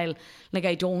understand as well, like,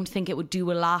 I don't think it would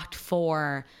do a lot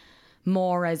for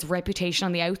Maura's reputation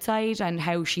on the outside and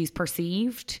how she's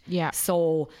perceived. Yeah.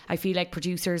 So I feel like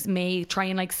producers may try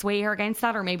and like sway her against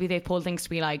that, or maybe they've pulled things to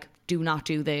be like, do not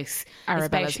do this.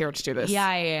 Arabella's here to do this.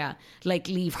 Yeah. Like,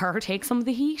 leave her take some of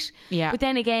the heat. Yeah. But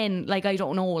then again, like, I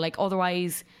don't know, like,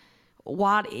 otherwise,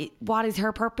 what is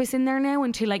her purpose in there now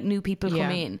until like new people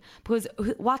come in? Because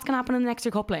what's going to happen in the next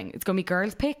recoupling? It's going to be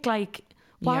girls pick. Like,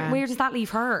 where does that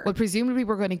leave her? Well, presumably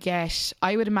we're going to get,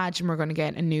 I would imagine we're going to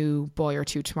get a new boy or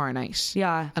two tomorrow night.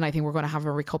 Yeah. And I think we're going to have a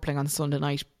recoupling on Sunday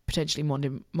night, potentially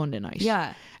Monday night.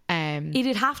 Yeah.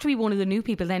 It'd have to be one of the new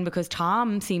people then, because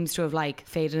Tom seems to have like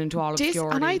faded into all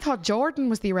obscurity. And I thought Jordan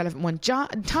was the irrelevant one. Tom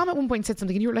at one point said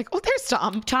something and you were like, oh, there's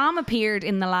Tom. Tom appeared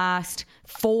in the last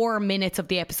 4 minutes of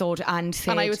the episode and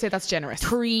said, and I would say that's generous.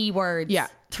 3 words. Yeah.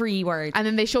 3 words. And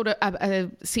then they showed a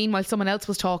scene while someone else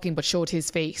was talking but showed his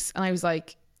face. And I was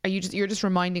like, you're just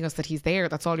reminding us that he's there.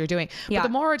 That's all you're doing. Yeah. But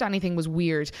the Maura Danny thing was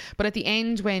weird. But at the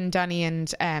end, when Danny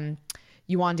and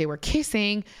Yewande were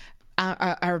kissing,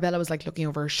 Arabella was like looking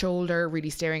over her shoulder,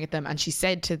 really staring at them, and she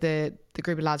said to the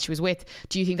group of lads she was with,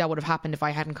 do you think that would have happened if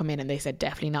I hadn't come in? And they said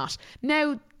definitely not.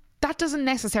 Now, that doesn't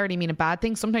necessarily mean a bad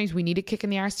thing. Sometimes we need a kick in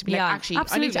the arse to be like, actually,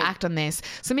 absolutely. I need to act on this.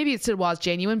 So maybe it still was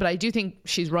genuine, but I do think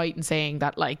she's right in saying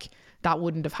that, like, that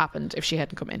wouldn't have happened if she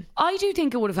hadn't come in. I do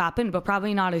think it would have happened, but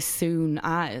probably not as soon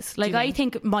as. Like, I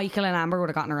think Michael and Amber would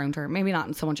have gotten around her. Maybe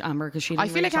not so much Amber, because she didn't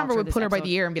I feel like Amber would pull her by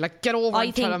the ear and be like, get over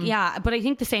it. Yeah, but I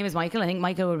think the same as Michael. I think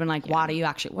Michael would have been like, what are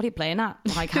you playing at?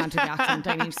 I can't do the accent.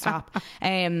 I need to stop.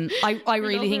 I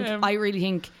really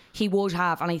think he would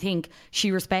have, and I think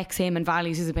she respects him and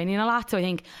values his opinion a lot, so I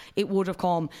think it would have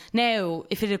come. Now,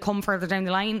 if it had come further down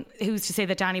the line, who's to say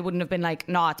that Danny wouldn't have been like,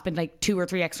 no, it's been like 2 or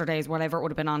 3 extra days, whatever it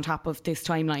would have been on top of this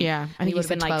timeline. Yeah, and he would have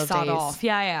been like, sod off.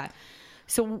 Yeah.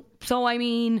 So I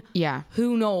mean,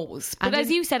 who knows? But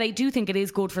as you said, I do think it is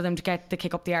good for them to get the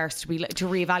kick up the arse to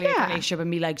reevaluate the relationship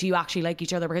and be like, do you actually like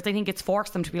each other? Because I think it's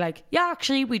forced them to be like, yeah,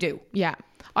 actually we do. Yeah,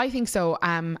 I think so.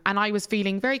 And I was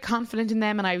feeling very confident in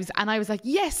them, and I was like,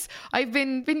 yes, I've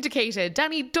been vindicated.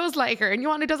 Danny does like her, and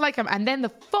Yewande does like him. And then the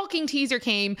fucking teaser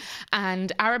came,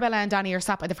 and Arabella and Danny are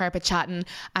sat by the fire pit chatting,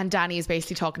 and Danny is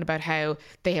basically talking about how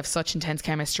they have such intense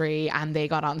chemistry and they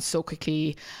got on so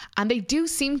quickly, and they do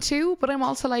seem to. But I'm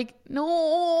also like,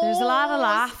 no, there's a lot of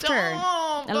laughter.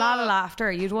 Stop. A lot of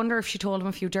laughter. You'd wonder if she told him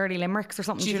a few dirty limericks or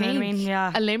something. Do you know what I mean?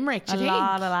 Yeah, a limerick. A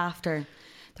lot of laughter.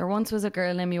 There once was a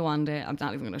girl named Yewande. I'm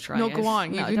not even going to try. No, go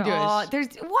on. You can do it.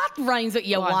 There's what rhymes with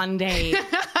Yewande? Give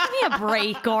me a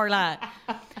break, Orla.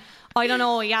 I don't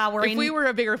know. Yeah, if we were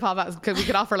a bigger podcast, because we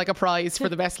could offer like a prize for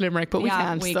the best limerick, but we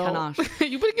can't. We cannot.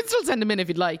 You can still send them in if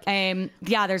you'd like.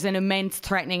 There's an immense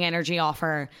threatening energy off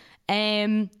her.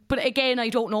 But again, I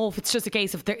don't know if it's just a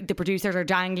case of the producers are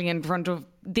dangling in front of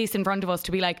us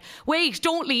to be like, wait,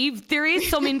 don't leave. There is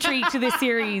some intrigue to this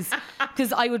series,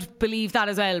 because I would believe that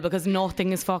as well, because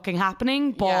nothing is fucking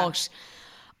happening. But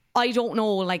I don't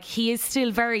know. Like, he is still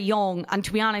very young, and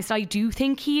to be honest, I do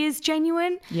think he is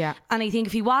genuine. Yeah, and I think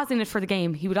if he was in it for the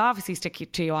game, he would obviously stick to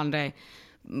Yewande.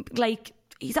 Like,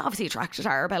 he's obviously attracted to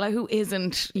Arabella, who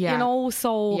isn't, you know,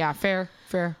 so... Yeah, fair.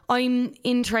 I'm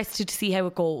interested to see how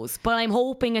it goes, but I'm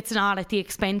hoping it's not at the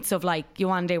expense of, like,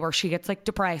 Yewande, where she gets, like,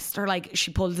 depressed, or, like,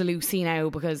 she pulls a Lucy now,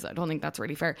 because I don't think that's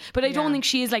really fair. But I don't think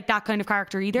she is, like, that kind of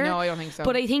character either. No, I don't think so.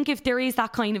 But I think if there is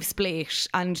that kind of split,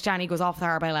 and Danny goes off with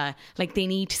Arabella, like, they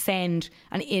need to send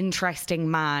an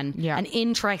interesting man. Yeah. An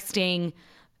interesting...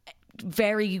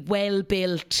 very well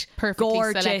built, perfectly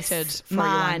gorgeous selected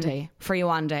man for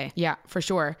Yewande. Yeah, for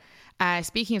sure.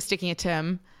 Speaking of sticking it to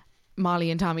him,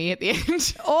 Molly and Tommy at the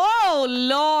end. Oh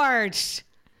Lord,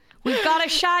 we've got a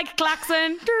shag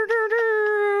klaxon.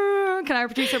 Can our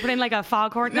producer put in like a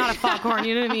foghorn? Not a foghorn,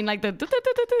 you know what I mean? Like the.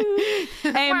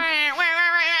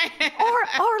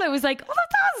 Orla was like, oh,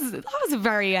 that was a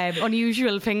very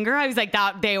unusual finger. I was like,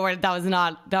 that was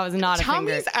not a finger.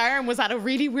 Tommy's arm was at a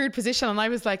really weird position, and I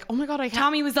was like, oh my god,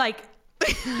 Tommy was like,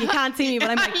 you can't see me, but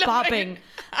I'm like bopping.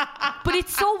 But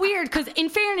it's so weird, because in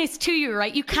fairness to you,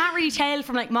 right, you can't really tell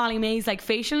from like Molly May's like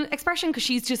facial expression, because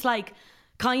she's just like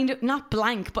kind of not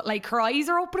blank, but like her eyes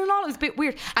are open and all. It was a bit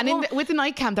weird. And with the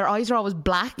night cam, their eyes are always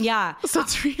black. Yeah, so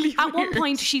it's really weird. At one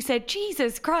point she said,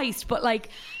 Jesus Christ, but like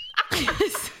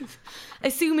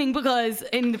assuming, because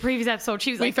in the previous episode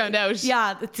she was like, we found out.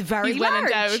 Yeah, it's very large. Well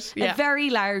endowed. Yeah. A very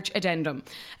large addendum.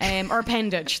 Or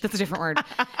appendage. That's a different word.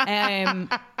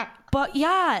 But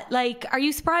yeah, like, are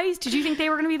you surprised? Did you think they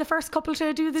were going to be the first couple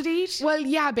to do the deed? Well,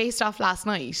 yeah, based off last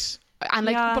night. And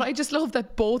like, Yeah. but I just love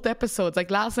that both episodes,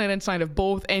 like last night and tonight, have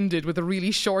both ended with a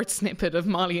really short snippet of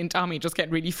Molly and Tommy just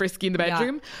getting really frisky in the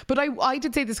bedroom. But I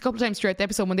did say this a couple of times throughout the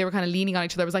episode when they were kind of leaning on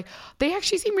each other. I was like, they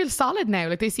actually seem real solid now.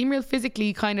 Like they seem real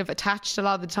physically kind of attached a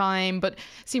lot of the time, but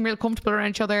seem real comfortable around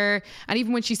each other. And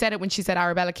even when she said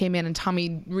Arabella came in and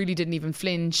Tommy really didn't even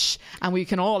flinch, and we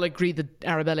can all agree that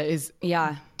Arabella is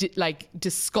like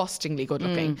disgustingly good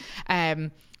looking.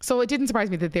 So it didn't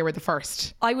surprise me that they were the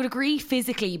first. I would agree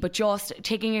physically, but just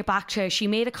taking it back to, she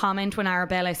made a comment when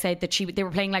Arabella said that they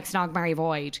were playing like Snog, Marry,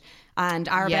 Avoid, and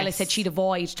Arabella said she'd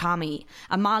avoid Tommy,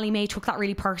 and Molly May took that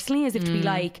really personally, as if to be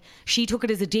like, she took it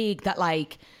as a dig that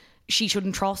like she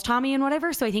shouldn't trust Tommy and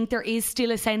whatever. So I think there is still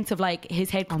a sense of like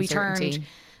his head could be turned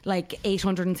like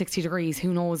 860 degrees,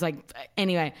 who knows, like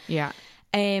anyway. Yeah.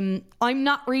 I'm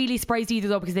not really surprised either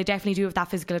though, because they definitely do have that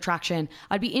physical attraction.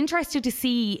 I'd be interested to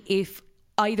see if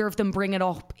either of them bring it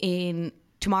up in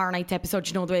tomorrow night's episode,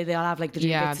 you know, the way they'll have like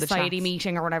the society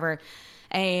meeting or whatever,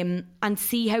 and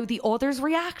see how the others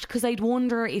react, because I'd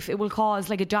wonder if it will cause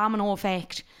like a domino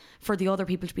effect for the other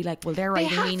people to be like, well, they're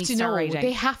writing, we need to start writing.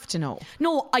 They have to know.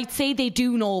 No, I'd say they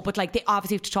do know, but like they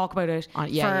obviously have to talk about it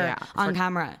on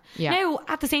camera. Yeah. Now,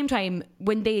 at the same time,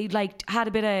 when they like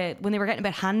had when they were getting a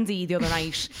bit handsy the other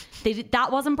night,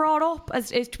 that wasn't brought up as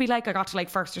to be like, I got to like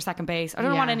first or second base. I don't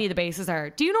know what any of the bases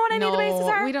are. Do you know what any of the bases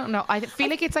are? We don't know. I feel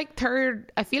like it's like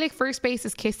third. I feel like first base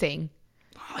is kissing.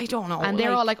 I don't know. And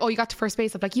they're all like, oh, you got to first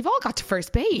base. I'm like, you've all got to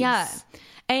first base. Yeah.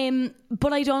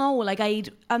 But I don't know. Like I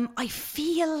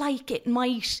feel like it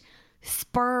might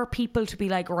spur people to be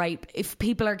like, right, if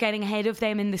people are getting ahead of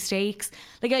them in the stakes,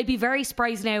 like I'd be very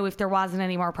surprised now if there wasn't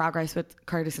any more progress with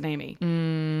Curtis and Amy.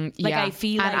 I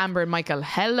feel and like Amber and Michael,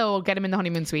 hello, get him in the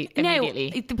honeymoon suite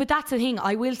immediately. But that's the thing,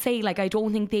 I will say, like, I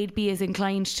don't think they'd be as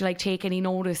inclined to like take any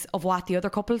notice of what the other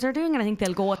couples are doing, and I think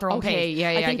they'll go at their own pace.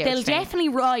 I think they'll definitely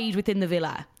ride within the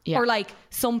villa. Or like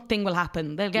something will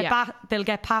happen. They'll get they'll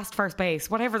get past first base,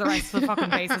 whatever the rest of the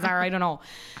fucking bases are. I don't know.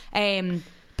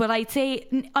 But I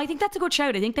think that's a good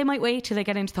shout. I think they might wait till they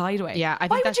get into the Hideaway. Yeah,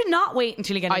 why would you not wait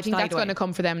until you get into the Hideaway? I think that's going to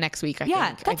come for them next week. I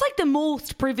think. That's like the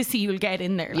most privacy you'll get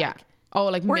in there. Yeah. Oh,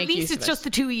 like, or at least it's just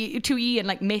the 2E and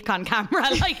like Mick on camera.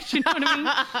 Like, you know what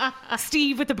I mean?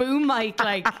 Steve with the boom mic.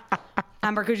 Like,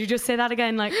 Amber, could you just say that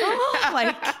again? Like, oh,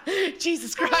 like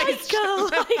Jesus Christ.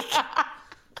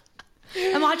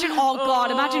 Imagine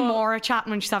Maura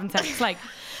chatting when she's having sex. Like,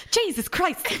 Jesus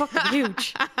Christ, it's fucking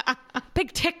huge.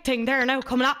 Big tick thing there now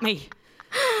coming at me.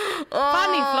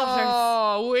 Fanny flutters.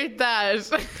 Oh, with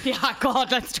that. Yeah,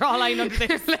 God, let's draw a line under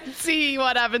this. Let's see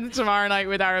what happens tomorrow night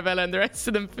with Arabella and the rest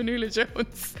of them. Fionnuala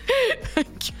Jones,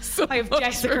 thank you so much. I have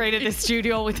desecrated the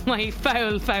studio with my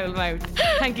foul mouth.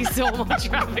 Thank you so much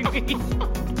for having me.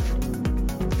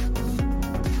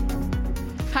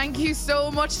 Thank you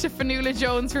so much to Fionnuala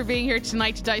Jones for being here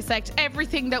tonight to dissect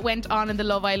everything that went on in the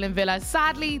Love Island villa.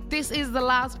 Sadly, this is the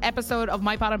last episode of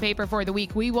My Pot on Paper for the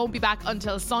week. We won't be back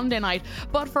until Sunday night.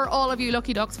 But for all of you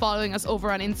lucky ducks following us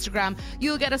over on Instagram,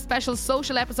 you'll get a special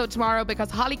social episode tomorrow, because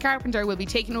Holly Carpenter will be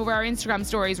taking over our Instagram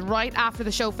stories right after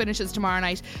the show finishes tomorrow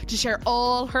night to share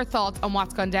all her thoughts on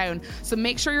what's gone down. So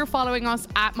make sure you're following us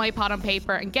at My Pot on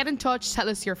Paper and get in touch. Tell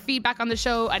us your feedback on the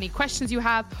show, any questions you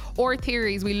have or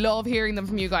theories. We love hearing them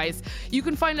from you guys. You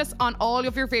can find us on all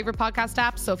of your favorite podcast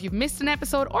apps, so if you've missed an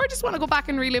episode or just want to go back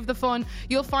and relive the fun,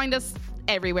 you'll find us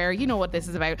everywhere. You know what this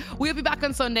is about. We'll be back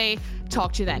on Sunday.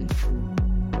 Talk to you then.